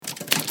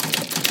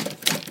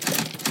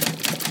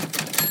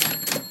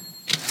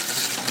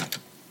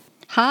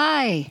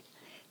Hi,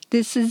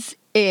 this is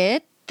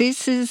it.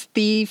 This is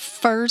the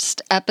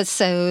first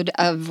episode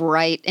of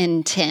Write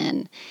in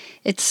 10.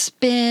 It's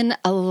been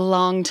a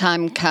long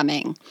time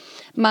coming.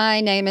 My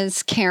name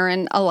is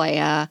Karen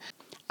Alea.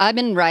 I've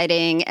been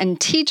writing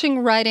and teaching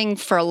writing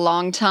for a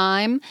long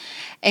time,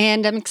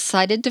 and I'm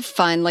excited to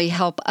finally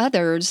help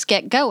others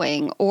get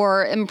going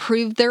or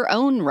improve their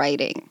own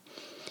writing.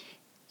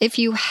 If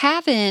you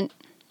haven't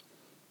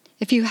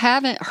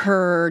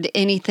heard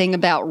anything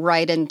about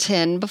Write in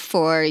 10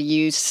 before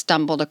you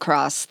stumbled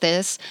across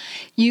this,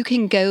 you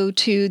can go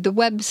to the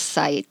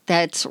website.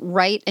 That's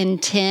Write in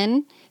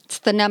 10. It's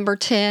the number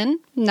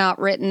 10, not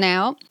written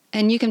out.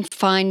 And you can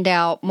find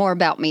out more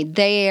about me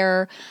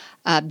there.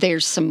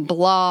 There's some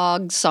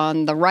blogs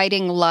on the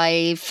writing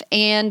life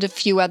and a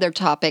few other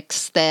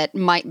topics that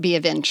might be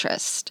of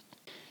interest.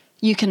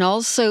 You can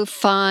also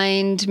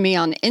find me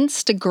on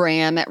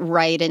Instagram at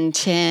Write in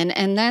 10,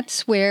 and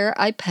that's where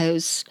I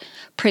post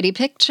pretty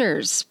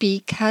pictures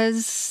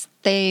because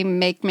they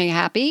make me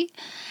happy.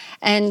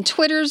 And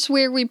Twitter's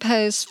where we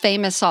post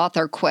famous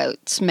author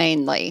quotes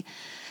mainly.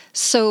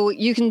 So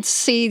you can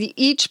see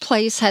each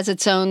place has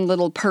its own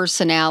little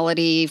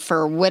personality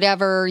for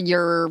whatever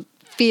you're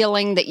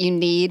feeling that you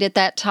need at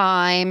that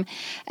time,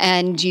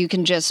 and you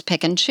can just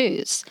pick and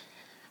choose.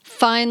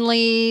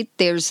 Finally,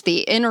 there's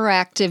the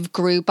interactive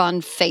group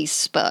on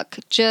Facebook.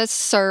 Just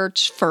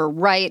search for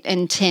Write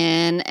in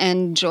 10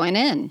 and join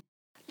in.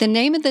 The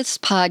name of this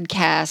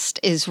podcast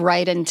is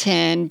Write in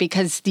 10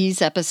 because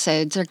these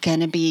episodes are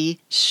going to be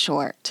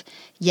short.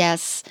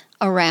 Yes,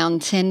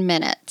 around 10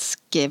 minutes,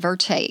 give or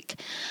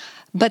take.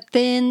 But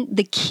then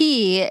the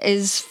key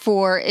is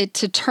for it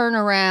to turn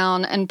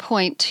around and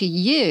point to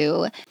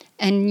you,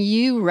 and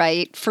you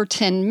write for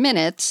 10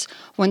 minutes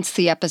once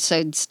the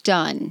episode's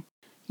done.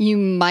 You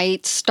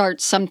might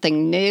start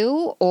something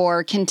new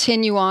or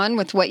continue on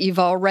with what you've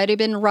already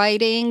been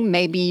writing.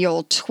 Maybe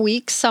you'll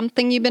tweak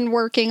something you've been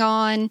working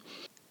on.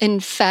 In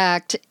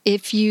fact,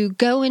 if you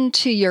go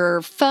into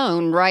your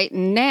phone right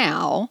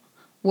now,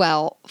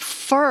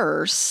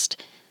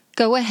 first,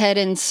 go ahead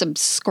and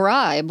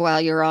subscribe while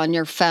you're on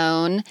your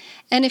phone.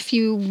 And if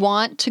you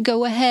want to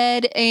go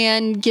ahead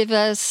and give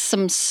us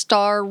some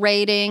star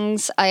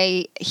ratings,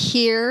 I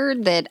hear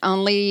that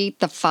only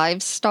the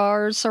 5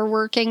 stars are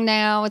working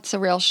now. It's a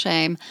real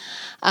shame.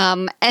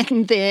 And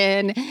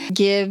then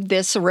give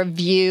this a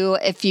review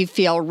if you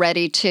feel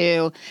ready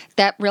to.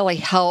 That really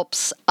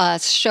helps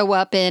us show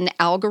up in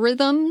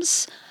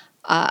algorithms.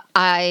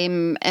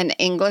 I'm an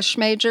English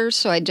major,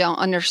 so I don't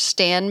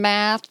understand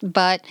math,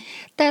 but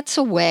that's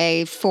a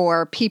way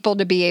for people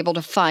to be able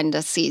to find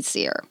us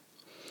easier.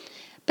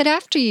 But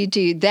after you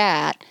do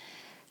that,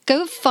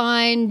 go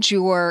find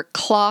your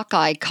clock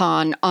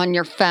icon on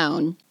your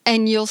phone,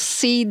 and you'll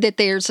see that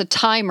there's a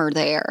timer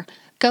there.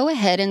 Go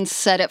ahead and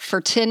set it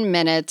for 10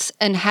 minutes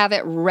and have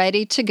it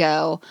ready to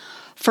go.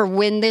 For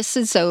when this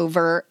is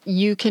over,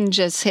 you can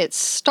just hit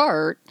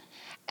start,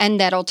 and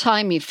that'll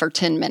time you for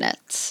 10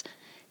 minutes.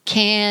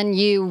 Can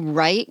you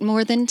write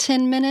more than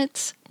 10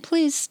 minutes?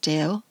 Please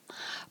do.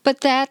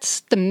 But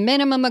that's the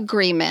minimum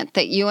agreement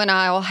that you and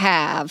I will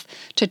have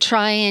to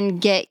try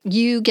and get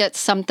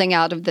something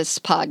out of this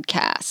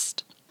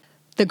podcast.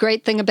 The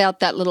great thing about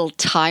that little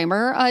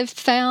timer I've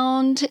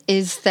found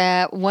is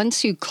that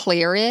once you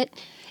clear it,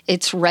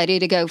 it's ready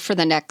to go for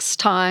the next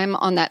time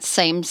on that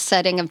same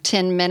setting of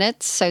 10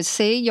 minutes. So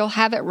see, you'll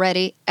have it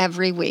ready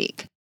every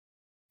week.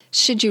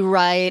 Should you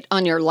write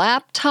on your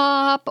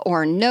laptop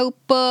or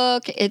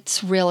notebook?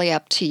 It's really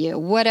up to you.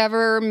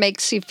 Whatever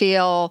makes you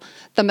feel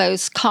the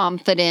most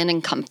confident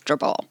and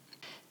comfortable.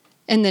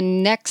 In the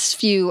next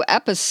few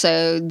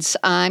episodes,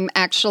 I'm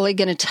actually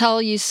going to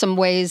tell you some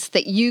ways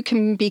that you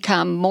can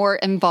become more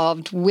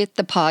involved with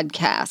the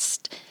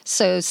podcast.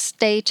 So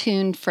stay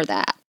tuned for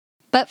that.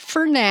 But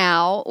for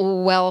now,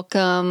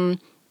 welcome.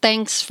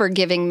 Thanks for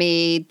giving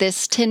me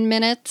this 10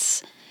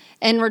 minutes.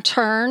 In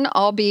return,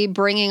 I'll be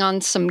bringing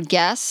on some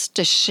guests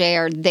to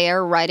share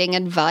their writing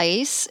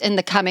advice in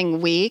the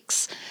coming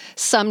weeks.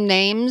 Some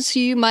names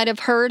you might have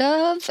heard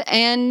of,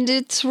 and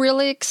it's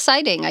really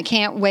exciting. I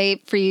can't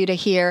wait for you to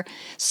hear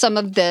some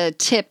of the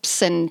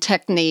tips and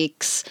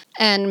techniques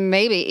and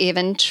maybe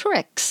even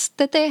tricks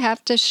that they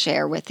have to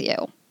share with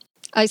you.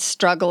 I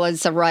struggle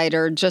as a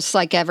writer just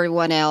like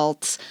everyone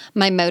else.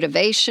 My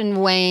motivation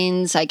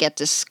wanes. I get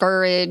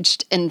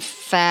discouraged. In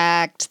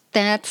fact,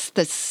 that's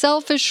the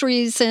selfish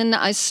reason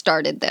I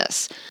started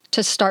this,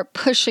 to start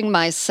pushing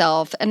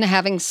myself and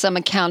having some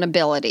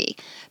accountability.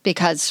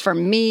 Because for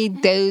me,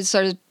 those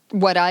are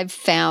what I've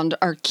found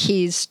are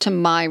keys to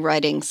my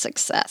writing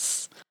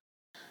success.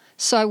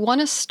 So I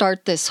want to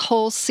start this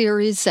whole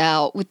series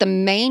out with the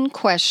main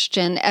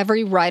question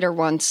every writer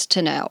wants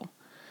to know.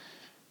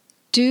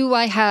 Do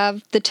I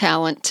have the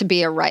talent to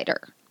be a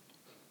writer?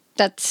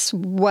 That's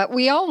what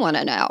we all want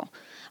to know.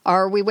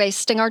 Are we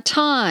wasting our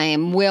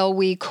time? Will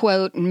we,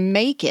 quote,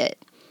 make it?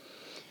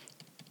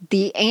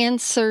 The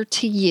answer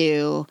to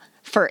you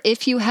for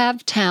if you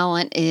have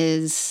talent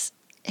is,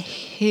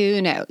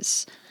 who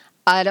knows?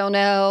 I don't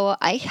know.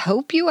 I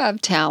hope you have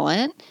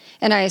talent.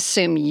 And I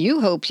assume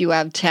you hope you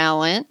have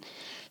talent.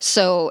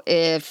 So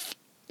if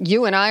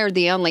you and I are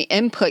the only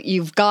input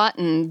you've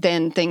gotten,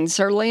 then things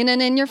are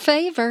leaning in your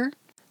favor.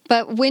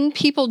 But when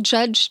people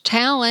judge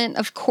talent,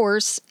 of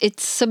course,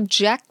 it's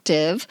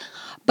subjective,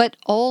 but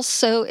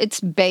also it's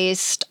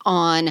based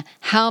on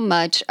how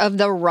much of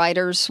the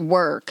writer's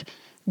work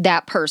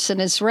that person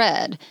has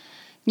read.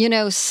 You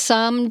know,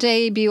 some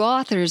debut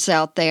authors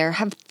out there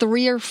have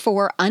 3 or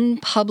 4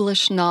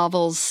 unpublished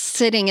novels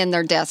sitting in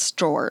their desk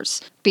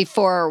drawers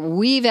before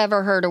we've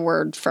ever heard a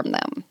word from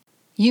them.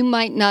 You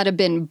might not have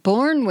been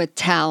born with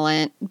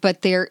talent,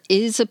 but there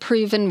is a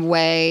proven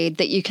way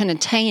that you can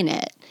attain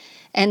it.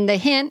 And the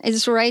hint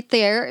is right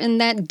there in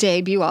that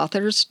debut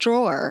author's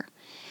drawer.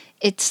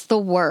 It's the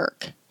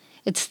work.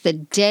 It's the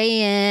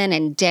day in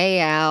and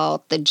day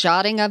out, the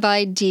jotting of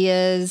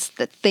ideas,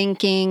 the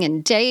thinking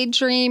and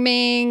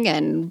daydreaming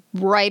and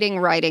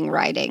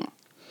writing.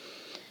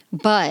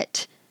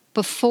 But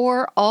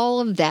before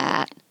all of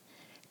that,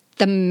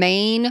 the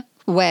main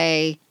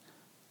way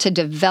to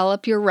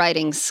develop your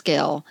writing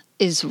skill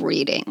is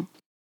reading.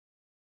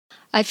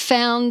 I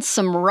found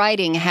some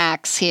writing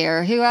hacks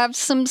here who have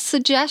some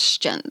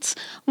suggestions.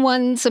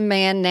 One's a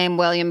man named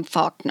William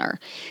Faulkner.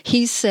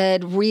 He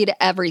said, read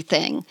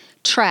everything,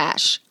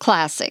 trash,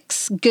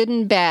 classics, good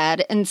and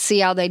bad, and see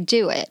how they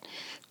do it.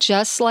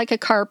 Just like a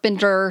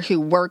carpenter who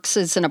works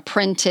as an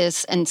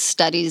apprentice and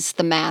studies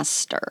the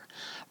master.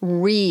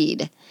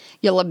 Read.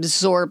 You'll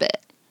absorb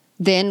it.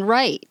 Then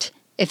write.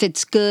 If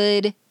it's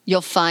good,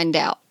 you'll find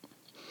out.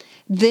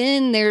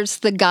 Then there's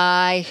the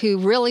guy who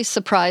really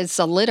surprised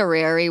the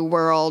literary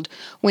world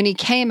when he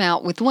came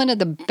out with one of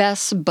the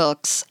best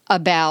books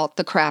about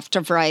the craft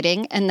of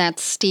writing, and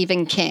that's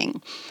Stephen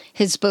King.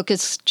 His book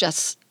is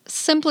just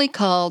simply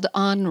called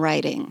On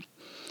Writing.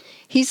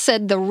 He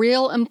said the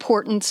real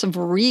importance of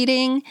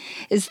reading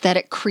is that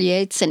it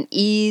creates an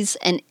ease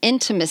and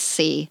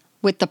intimacy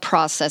with the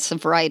process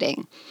of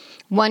writing.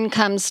 One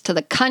comes to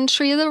the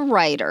country of the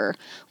writer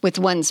with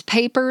one's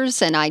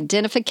papers and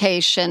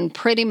identification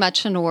pretty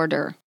much in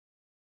order.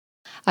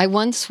 I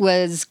once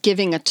was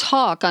giving a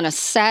talk on a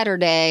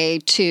Saturday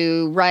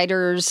to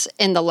writers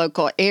in the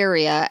local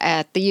area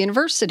at the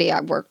university I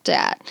worked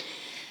at.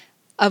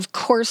 Of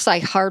course, I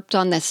harped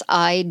on this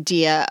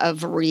idea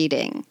of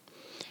reading.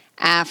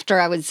 After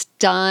I was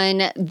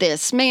done,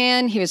 this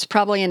man, he was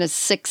probably in his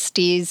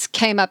 60s,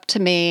 came up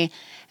to me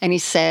and he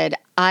said,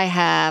 I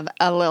have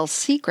a little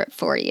secret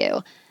for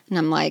you. And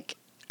I'm like,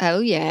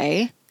 oh,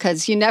 yay,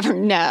 because you never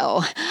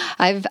know.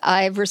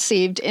 I've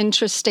received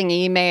interesting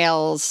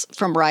emails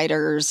from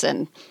writers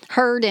and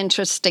heard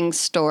interesting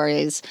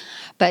stories.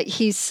 But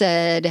he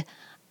said,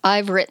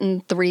 I've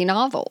written 3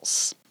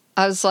 novels.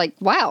 I was like,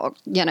 wow,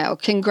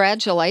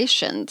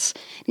 congratulations.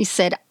 He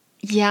said,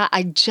 yeah,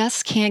 I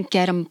just can't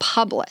get them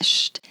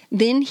published.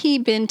 Then he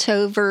bent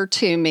over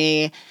to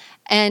me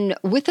and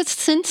with a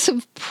sense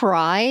of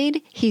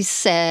pride, he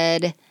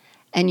said,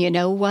 and you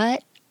know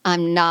what?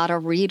 I'm not a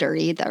reader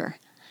either.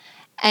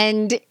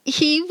 And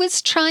he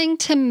was trying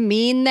to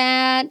mean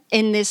that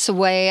in this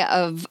way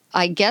of,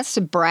 I guess,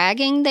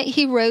 bragging that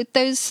he wrote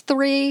those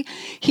 3.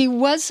 He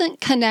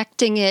wasn't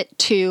connecting it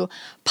to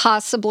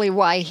possibly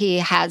why he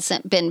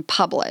hasn't been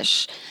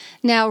published.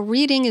 Now,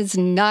 reading is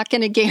not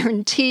going to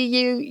guarantee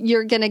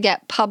you're going to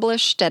get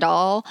published at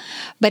all,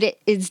 but it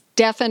is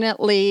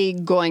definitely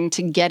going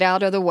to get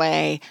out of the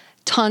way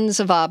tons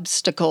of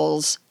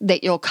obstacles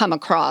that you'll come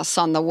across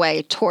on the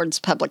way towards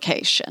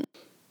publication.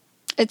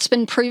 It's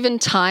been proven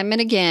time and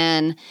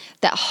again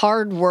that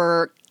hard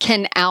work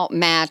can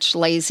outmatch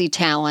lazy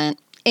talent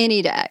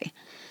any day.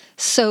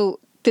 So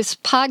this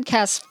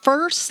podcast's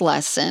first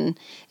lesson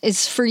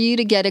is for you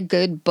to get a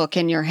good book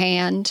in your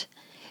hand.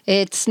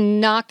 It's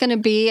not going to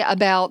be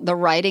about the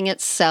writing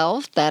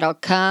itself. That'll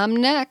come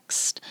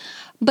next.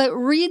 But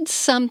read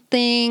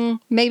something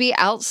maybe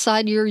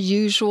outside your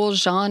usual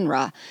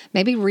genre.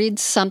 Maybe read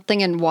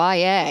something in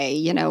YA.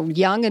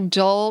 Young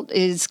adult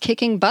is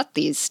kicking butt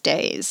these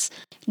days.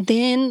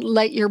 Then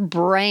let your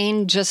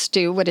brain just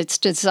do what it's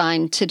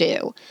designed to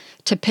do,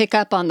 to pick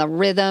up on the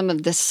rhythm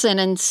of the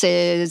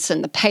sentences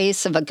and the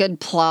pace of a good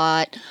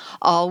plot,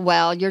 all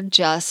while you're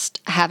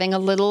just having a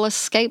little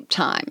escape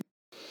time.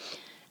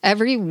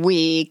 Every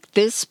week,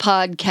 this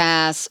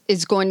podcast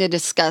is going to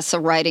discuss a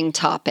writing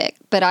topic,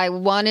 but I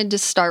wanted to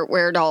start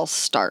where it all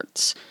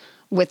starts,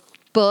 with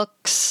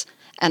books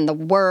and the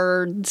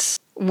words.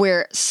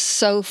 We're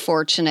so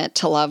fortunate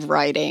to love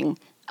writing.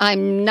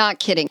 I'm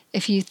not kidding.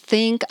 If you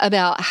think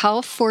about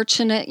how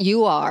fortunate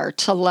you are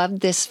to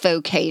love this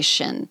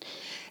vocation,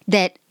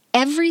 that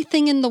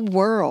everything in the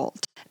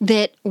world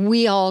that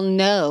we all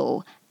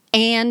know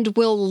and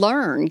will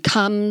learn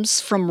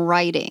comes from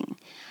writing.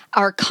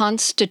 Our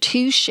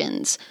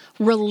constitutions,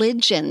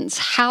 religions,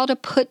 how to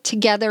put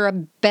together a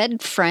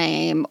bed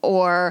frame,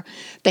 or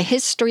the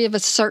history of a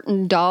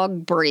certain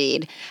dog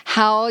breed,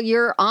 how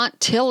your Aunt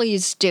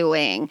Tilly's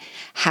doing,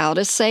 how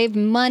to save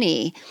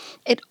money.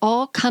 It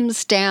all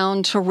comes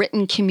down to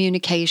written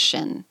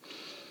communication.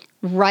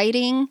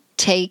 Writing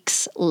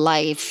takes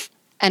life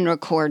and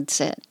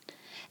records it.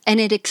 and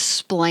it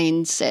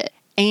explains it,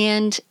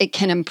 and it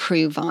can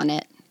improve on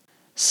it.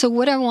 So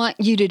what I want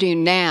you to do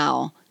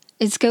now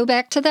is go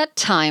back to that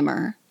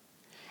timer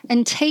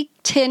and take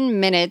 10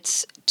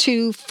 minutes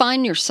to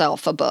find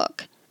yourself a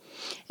book.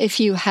 If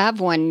you have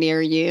one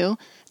near you,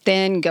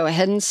 then go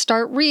ahead and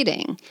start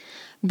reading.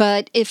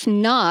 But if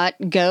not,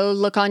 go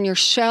look on your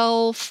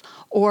shelf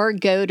or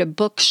go to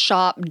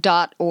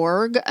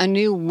bookshop.org, a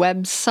new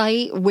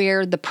website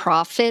where the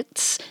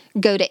profits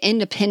go to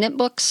independent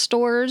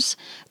bookstores.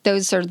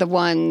 Those are the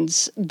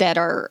ones that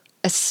are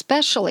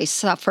especially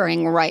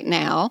suffering right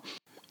now.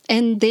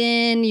 And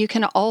then you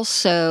can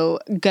also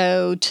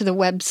go to the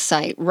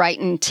website,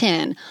 Writin'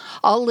 10.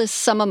 I'll list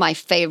some of my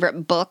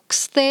favorite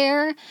books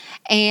there,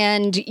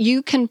 and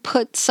you can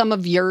put some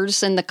of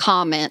yours in the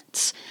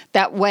comments.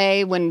 That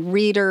way, when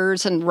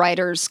readers and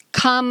writers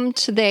come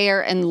to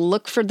there and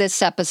look for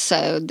this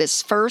episode,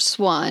 this first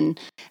one,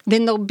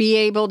 then they'll be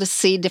able to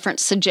see different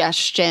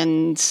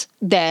suggestions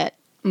that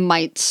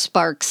might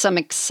spark some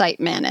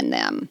excitement in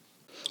them.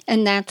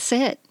 And that's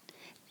it.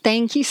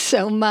 Thank you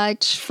so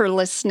much for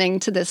listening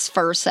to this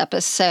first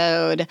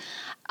episode.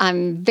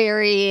 I'm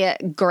very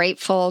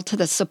grateful to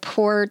the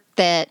support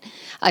that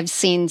I've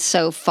seen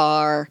so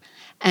far,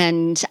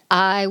 and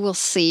I will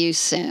see you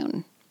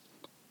soon.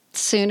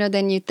 Sooner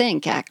than you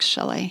think,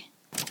 actually.